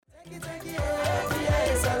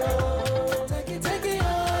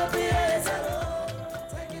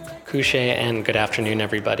Kushe, and good afternoon,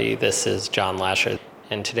 everybody. This is John Lasher,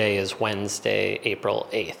 and today is Wednesday, April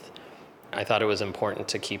 8th. I thought it was important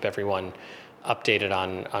to keep everyone updated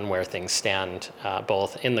on where things stand,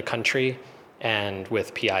 both in the country and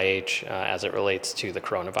with PIH as it relates to the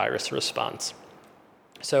coronavirus response.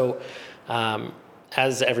 So,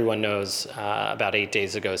 as everyone knows, about 8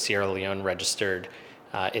 days ago, Sierra Leone registered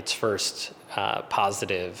its first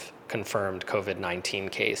positive confirmed COVID-19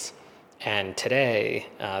 case. And today,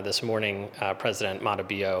 this morning, President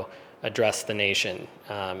Matabio addressed the nation,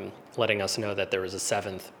 letting us know that there was a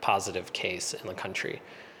seventh positive case in the country.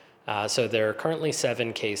 So there are currently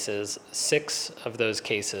 7 cases. 6 of those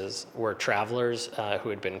cases were travelers who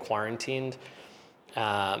had been quarantined,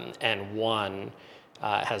 and 1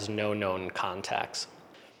 has no known contacts.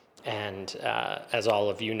 And as all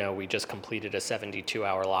of you know, we just completed a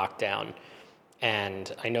 72-hour lockdown.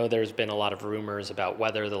 And I know there's been a lot of rumors about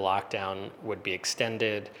whether the lockdown would be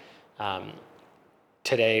extended.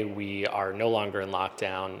 Today, we are no longer in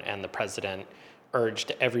lockdown, and the president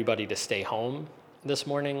urged everybody to stay home this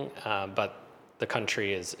morning, but the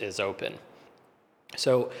country is open.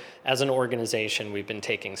 So as an organization, we've been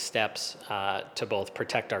taking steps to both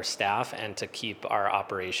protect our staff and to keep our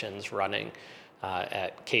operations running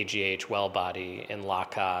at KGH, Wellbody, in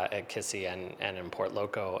Laka, at Kissy, and in Port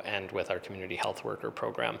Loko, and with our community health worker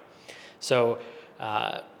program. So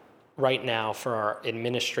right now, for our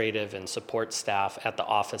administrative and support staff at the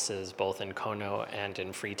offices, both in Kono and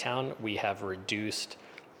in Freetown, we have reduced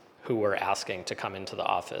who we're asking to come into the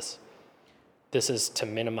office. This is to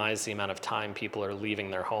minimize the amount of time people are leaving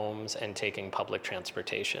their homes and taking public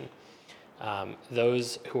transportation.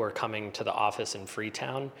 Those who are coming to the office in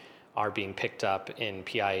Freetown are being picked up in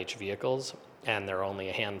PIH vehicles, and there are only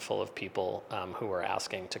a handful of people who are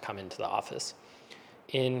asking to come into the office.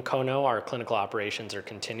 In Kono, our clinical operations are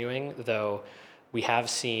continuing, though we have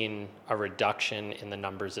seen a reduction in the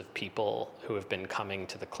numbers of people who have been coming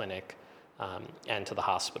to the clinic and to the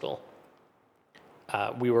hospital.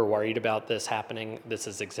 We were worried about this happening. This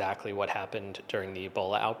is exactly what happened during the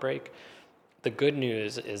Ebola outbreak. The good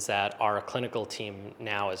news is that our clinical team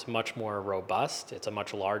now is much more robust. It's a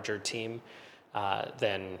much larger team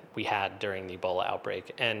than we had during the Ebola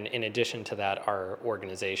outbreak. And in addition to that, our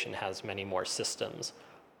organization has many more systems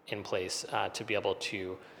in place to be able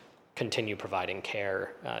to continue providing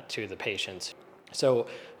care to the patients. So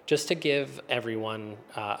just to give everyone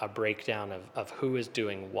a breakdown of who is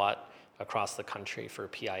doing what across the country for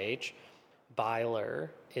PIH,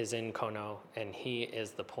 Byler is in Kono, and he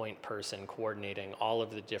is the point person coordinating all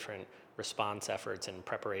of the different response efforts and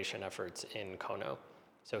preparation efforts in Kono.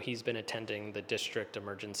 So he's been attending the District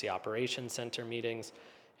Emergency Operations Center meetings,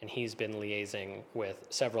 and he's been liaising with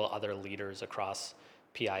several other leaders across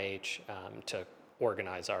PIH to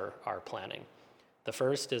organize our planning. The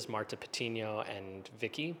first is Marta Patino and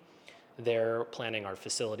Vicky. They're planning our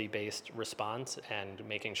facility-based response and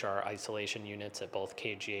making sure our isolation units at both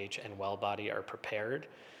KGH and Wellbody are prepared.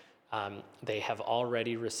 They have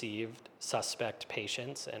already received suspect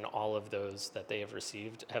patients, and all of those that they have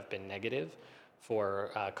received have been negative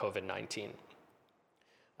for COVID-19.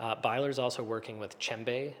 Byler's also working with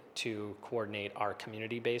Chembe to coordinate our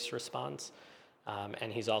community-based response,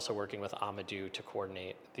 and he's also working with Amadou to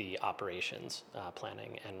coordinate the operations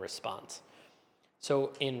planning and response.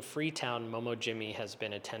 So in Freetown, Momo Jimmy has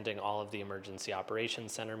been attending all of the Emergency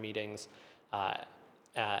Operations Center meetings,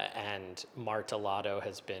 and Marta Lotto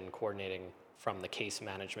has been coordinating from the case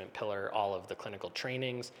management pillar all of the clinical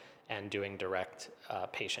trainings and doing direct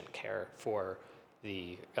patient care for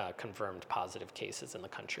the confirmed positive cases in the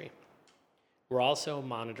country. We're also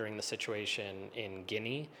monitoring the situation in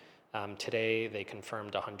Guinea. Today, they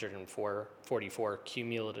confirmed 144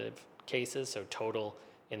 cumulative cases, so total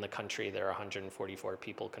in the country, there are 144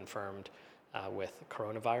 people confirmed with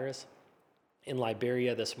coronavirus. In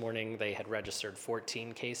Liberia this morning, they had registered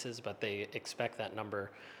 14 cases, but they expect that number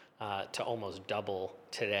to almost double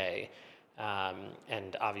today.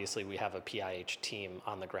 And obviously, we have a PIH team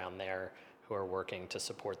on the ground there who are working to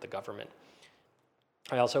support the government.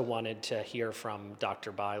 I also wanted to hear from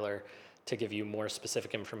Dr. Byler to give you more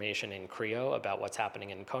specific information in CREO about what's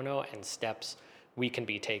happening in Kono and steps we can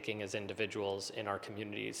be taking as individuals in our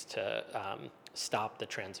communities to stop the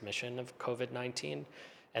transmission of COVID-19.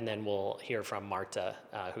 And then we'll hear from Marta,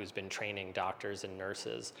 who's been training doctors and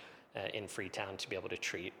nurses in Freetown to be able to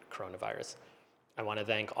treat coronavirus. I want to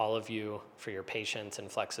thank all of you for your patience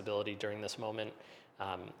and flexibility during this moment.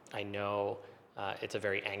 I know it's a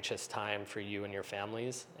very anxious time for you and your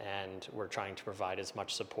families, and we're trying to provide as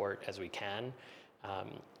much support as we can.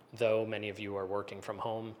 Though many of you are working from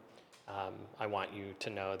home, I want you to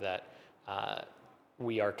know that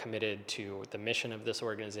we are committed to the mission of this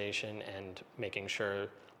organization and making sure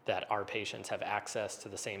that our patients have access to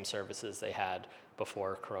the same services they had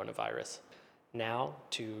before coronavirus. Now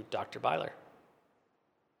to Dr. Byler.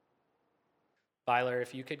 Byler,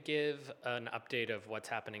 if you could give an update of what's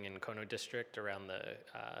happening in Kono District around the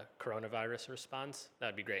coronavirus response,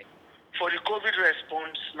 that'd be great. For the COVID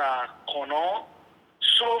response na Kono,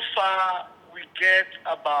 so far we get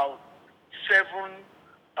about 7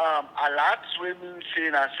 alerts, wey mean say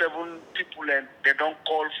na 7 people and they don't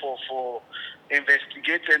call for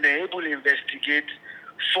investigate, and they able to investigate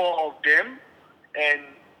 4 of them, and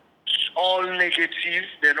all negative.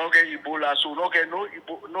 They don't get Ebola, so no get no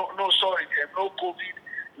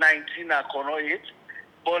COVID-19 at Kono yet.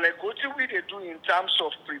 But like what we they do in terms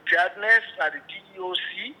of preparedness at the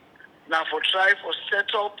DEOC, now for try for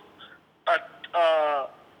set up a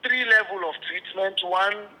 3 level of treatment.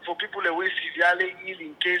 One for people that were severely ill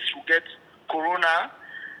in case you get corona.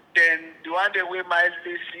 Then the one that were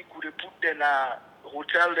mildly sick, we put them in a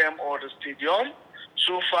hotel them or the stadium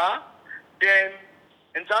so far. Then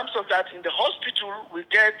in terms of that, in the hospital we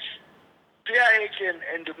get PIH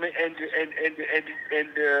and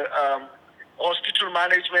the hospital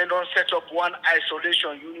management don't set up one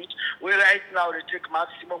isolation unit where right now they take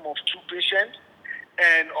maximum of 2 patients.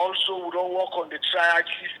 And also, we don't work on the triage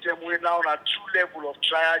system. We're now on a 2 level of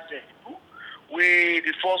triage. Where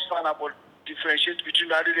the first one about differentiate between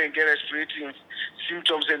the other and get respiratory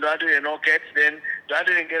symptoms and the other they not get. Then the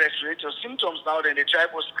other and get respiratory symptoms now. Then they try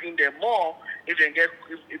to screen them more if they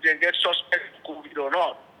get suspect COVID or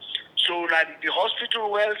not. So now the hospital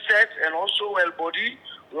well set and also well body.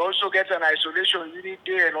 We also get an isolation unit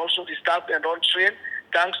there, and also the staff that don't train.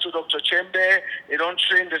 Thanks to Dr. Chembe, they don't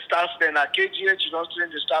train the staff then at KGH, they don't train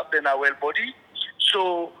the staff then at well body.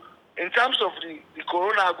 So in terms of the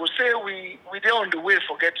corona, I go say we there on the way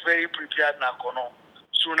for get very prepared now, Kono.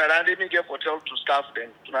 So now let me get hotel to staff then.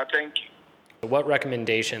 So thank you. What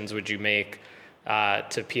recommendations would you make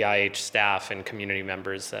to PIH staff and community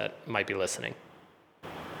members that might be listening?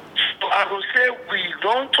 So I will say we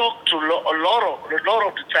don't talk to a lot of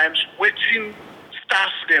the times waiting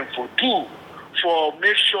staff them for do. For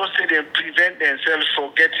make sure say they prevent themselves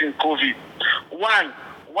from getting COVID. One,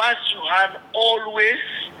 wash your hand always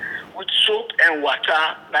with soap and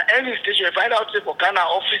water. Now any station, you find out say for Ghana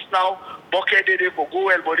office now, bucket they for go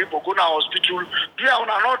well body, for go now hospital. Do you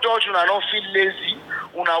not dodge, you not feel lazy,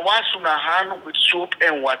 una wash your hand with soap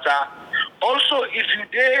and water. Also, if you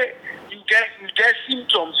get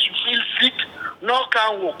symptoms, you feel sick, no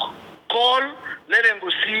can walk. Call, let them go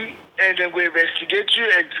see, and then go investigate you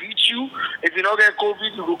and treat you. If you don't get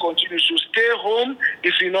COVID, you will continue to stay home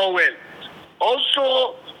if you're not well.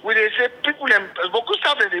 Also, when they say people, because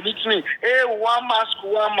staff they meet me, hey, one mask.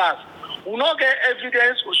 We not get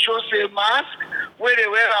evidence or show say mask where they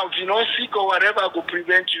wear out, you know, sick or whatever go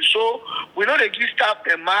prevent you. So we know they give staff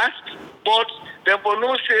the mask, but they will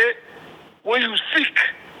not say when you sick,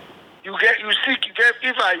 you get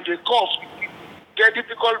fever, you get cough. Get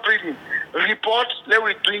difficult breathing. Report, let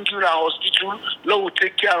we bring you to the hospital, let we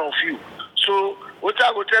take care of you. So what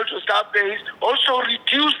I will tell to staff there is also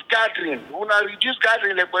reduce gathering. When I reduce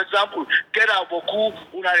gathering, like for example, get a boku,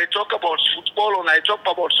 when I talk about football, when I talk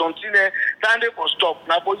about something, then they will stop.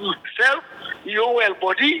 Now for yourself, your well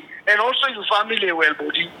body, and also your family well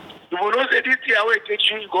body. You will not say this year where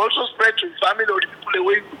you go also spread to your family or the people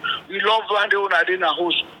away you love one day when I in a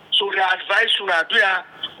house. So the advice you are doing,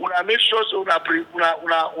 una make sure so una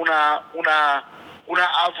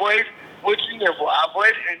avoid waiting for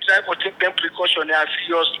avoid and try to take them precautionary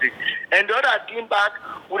seriously. And the other thing back,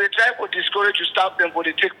 we try to discourage to stop them when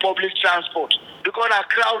they take public transport because they're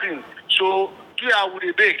crowding. So would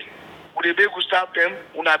they beg to stop them,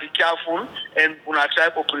 una be careful and una try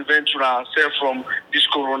to prevent yourself from this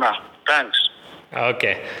corona. Thanks.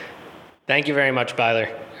 Okay. Thank you very much, Byler.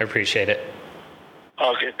 I appreciate it.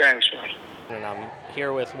 Okay, thanks, man. And I'm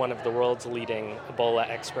here with one of the world's leading Ebola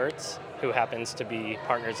experts, who happens to be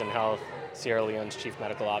Partners in Health Sierra Leone's Chief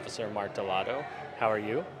Medical Officer, Mark Delado. How are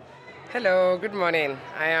you? Hello, good morning.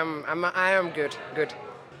 I am good.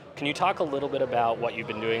 Can you talk a little bit about what you've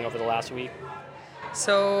been doing over the last week?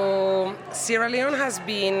 So Sierra Leone has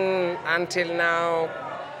been until now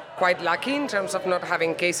quite lucky in terms of not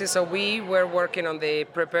having cases. So we were working on the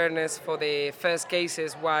preparedness for the first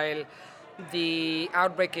cases while the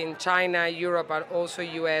outbreak in China, Europe, and also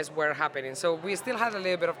US were happening. So we still had a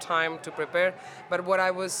little bit of time to prepare, but what I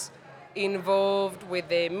was involved with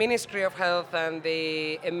the Ministry of Health and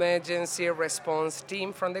the emergency response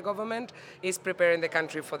team from the government is preparing the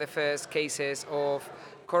country for the first cases of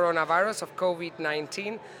coronavirus, of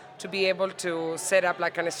COVID-19, to be able to set up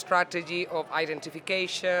like a strategy of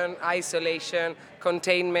identification, isolation,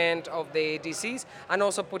 containment of the disease, and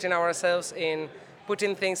also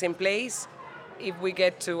putting things in place if we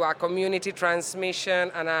get to a community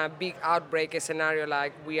transmission and a big outbreak scenario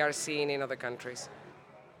like we are seeing in other countries.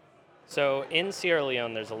 So in Sierra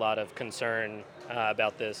Leone, there's a lot of concern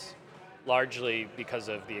about this, largely because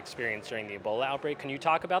of the experience during the Ebola outbreak. Can you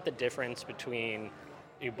talk about the difference between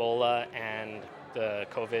Ebola and the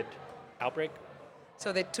COVID outbreak?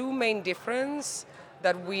 So the two main differences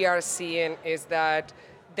that we are seeing is that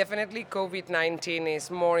definitely COVID-19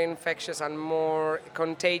 is more infectious and more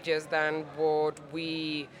contagious than what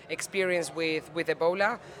we experienced with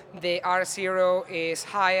Ebola. The R0 is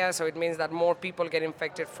higher, so it means that more people get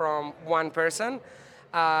infected from one person.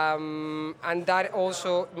 And that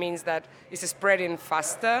also means that it's spreading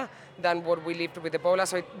faster than what we lived with Ebola.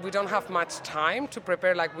 So we don't have much time to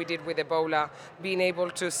prepare like we did with Ebola, being able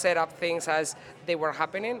to set up things as they were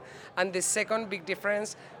happening. And the second big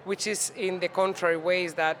difference, which is in the contrary way,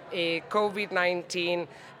 is that COVID-19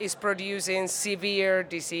 is producing severe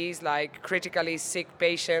disease, like critically sick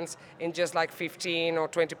patients, in just like 15 or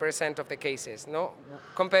 20% of the cases. No,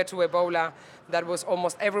 compared to Ebola, that was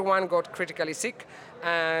almost everyone got critically sick.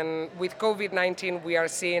 And with COVID-19, we are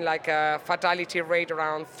seeing like a fatality rate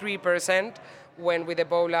around 3%, when with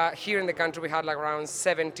Ebola, here in the country, we had like around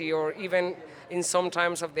 70, or even in some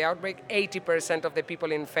times of the outbreak, 80% of the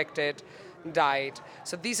people infected died.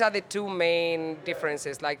 So these are the two main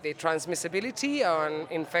differences, like the transmissibility and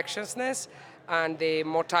infectiousness and the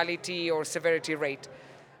mortality or severity rate.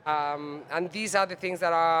 And these are the things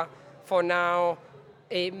that are, for now,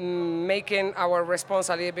 making our response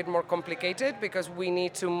a little bit more complicated, because we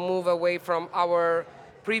need to move away from our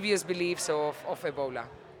previous beliefs of Ebola.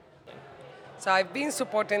 So I've been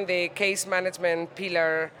supporting the case management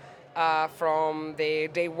pillar from the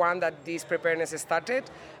day one that this preparedness started,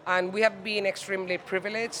 and we have been extremely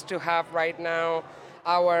privileged to have right now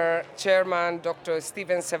our chairman, Dr.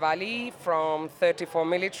 Steven Sevali from 34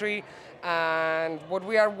 Military, and what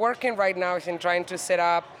we are working right now is in trying to set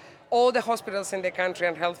up all the hospitals in the country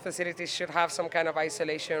and health facilities should have some kind of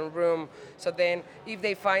isolation room. So then if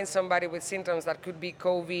they find somebody with symptoms that could be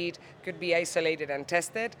COVID, could be isolated and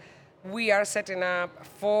tested. We are setting up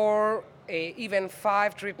even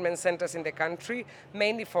 5 treatment centers in the country,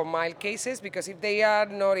 mainly for mild cases, because if they are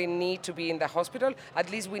not in need to be in the hospital, at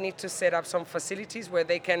least we need to set up some facilities where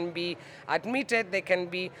they can be admitted, they can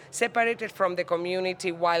be separated from the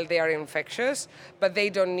community while they are infectious, but they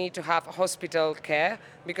don't need to have hospital care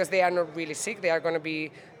because they are not really sick. They are going to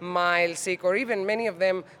be mild sick, or even many of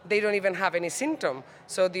them, they don't even have any symptom.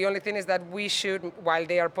 So the only thing is that we should, while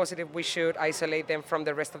they are positive, we should isolate them from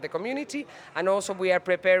the rest of the community. And also we are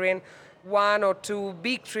preparing 1 or 2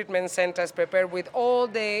 big treatment centers prepared with all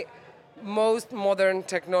the most modern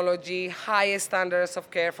technology, highest standards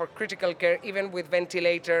of care for critical care, even with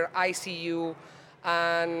ventilator, ICU,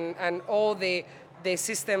 and all the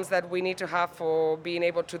systems that we need to have for being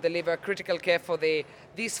able to deliver critical care for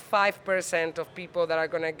these 5% of people that are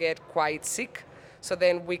going to get quite sick. So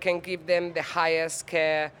then we can give them the highest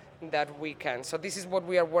care that we can. So this is what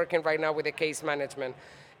we are working right now with the case management.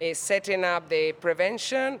 Is setting up the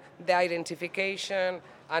prevention, the identification,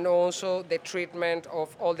 and also the treatment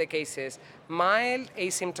of all the cases, mild,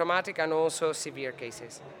 asymptomatic, and also severe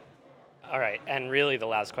cases. All right, and really the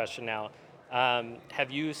last question now. Have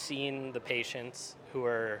you seen the patients who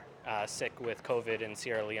are sick with COVID in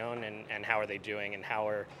Sierra Leone, and how are they doing, and how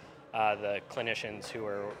are the clinicians who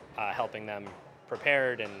are helping them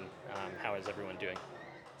prepared, and how is everyone doing?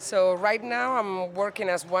 So right now I'm working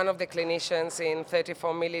as one of the clinicians in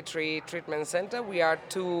 34 Military Treatment Center. We are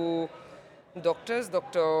 2 doctors,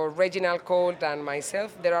 Dr. Reginald Colt and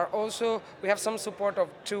myself. We have some support of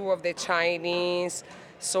 2 of the Chinese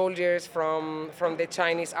soldiers from the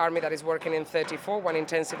Chinese army that is working in 34, one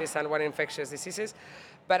intensivist and one infectious diseases.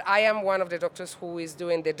 But I am one of the doctors who is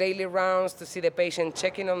doing the daily rounds to see the patient,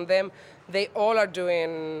 checking on them. They all are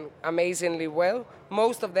doing amazingly well.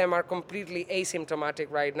 Most of them are completely asymptomatic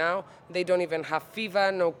right now. They don't even have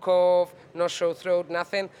fever, no cough, no sore throat,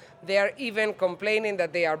 nothing. They are even complaining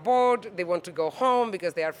that they are bored, they want to go home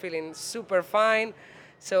because they are feeling super fine.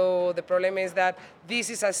 So the problem is that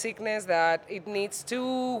this is a sickness that it needs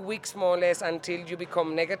 2 weeks more or less until you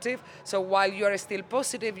become negative. So while you are still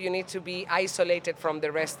positive, you need to be isolated from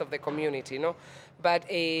the rest of the community, no? But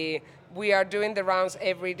we are doing the rounds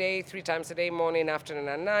every day, 3 times a day, morning, afternoon,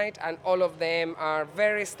 and night, and all of them are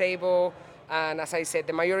very stable. And as I said,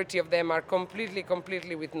 the majority of them are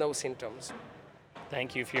completely with no symptoms.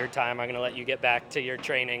 Thank you for your time. I'm going to let you get back to your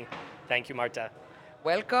training. Thank you, Marta.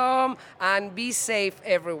 welcome, and be safe,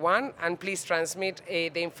 everyone, and please transmit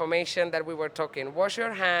the information that we were talking. Wash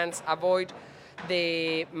your hands, avoid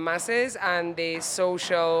the masses and the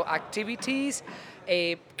social activities,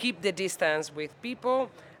 keep the distance with people,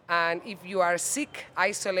 and if you are sick,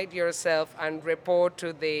 isolate yourself and report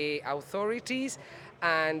to the authorities,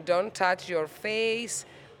 and don't touch your face,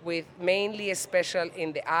 with mainly especially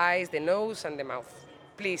in the eyes, the nose, and the mouth.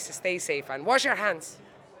 Please stay safe and wash your hands.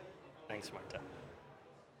 Thanks, Marta.